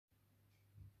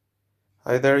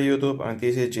Hi there YouTube, I'm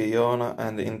TCG Joona,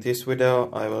 and in this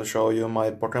video I will show you my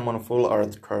Pokemon Full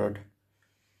Art card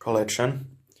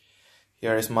collection.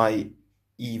 Here is my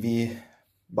EV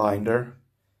binder,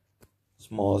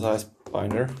 small size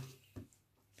binder.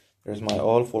 There's my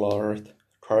all Full Art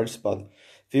cards, but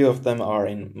few of them are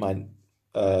in my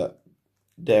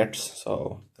decks,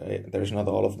 so there's not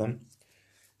all of them.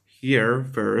 Here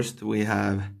first we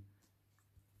have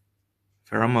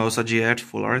Pheromosa GX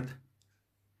Full Art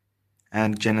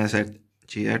and Genesect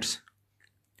GX,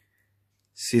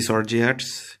 Scizor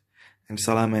GX, and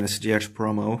Salamence GX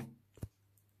promo.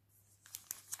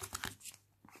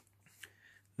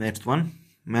 Next one,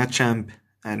 Machamp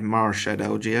and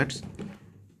Marshadow GX,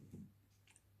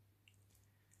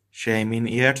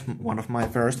 Shaymin EX, one of my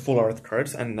first Full Art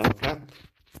cards, and now that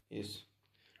is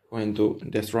going to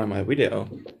destroy my video.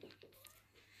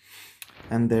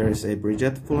 And there is a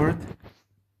Bridget Full Art,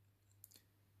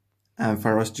 and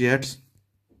Pharos GX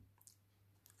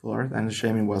Full Art, and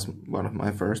Shaymin was one of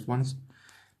my first ones.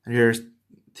 And here's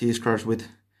these cards with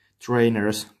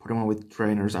trainers, Pokemon with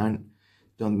trainers. I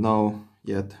don't know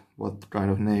yet what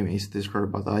kind of name is this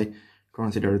card, but I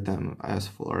consider them as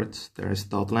Full Arts. There is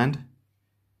Totland,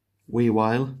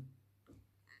 Weavile,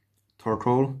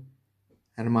 Torkoal,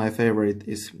 and my favorite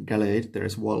is Gallade.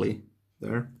 There's Wally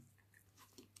there.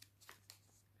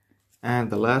 And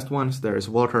the last ones, there's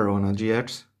Volcarona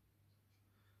GX,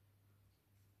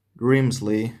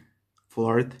 Grimsley Full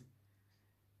Art,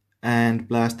 and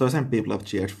Blastoise and Piplup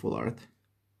GX Full Art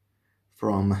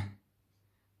from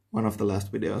one of the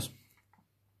last videos.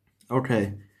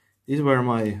 Okay, these were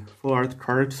my Full Art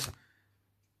cards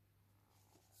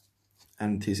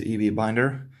and this EV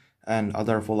binder, and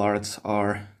other Full Arts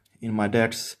are in my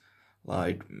decks,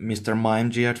 like Mr.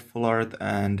 Mime GX Full Art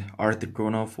and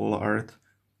Articuno Full Art.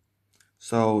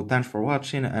 So thanks for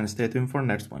watching and stay tuned for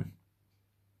next one.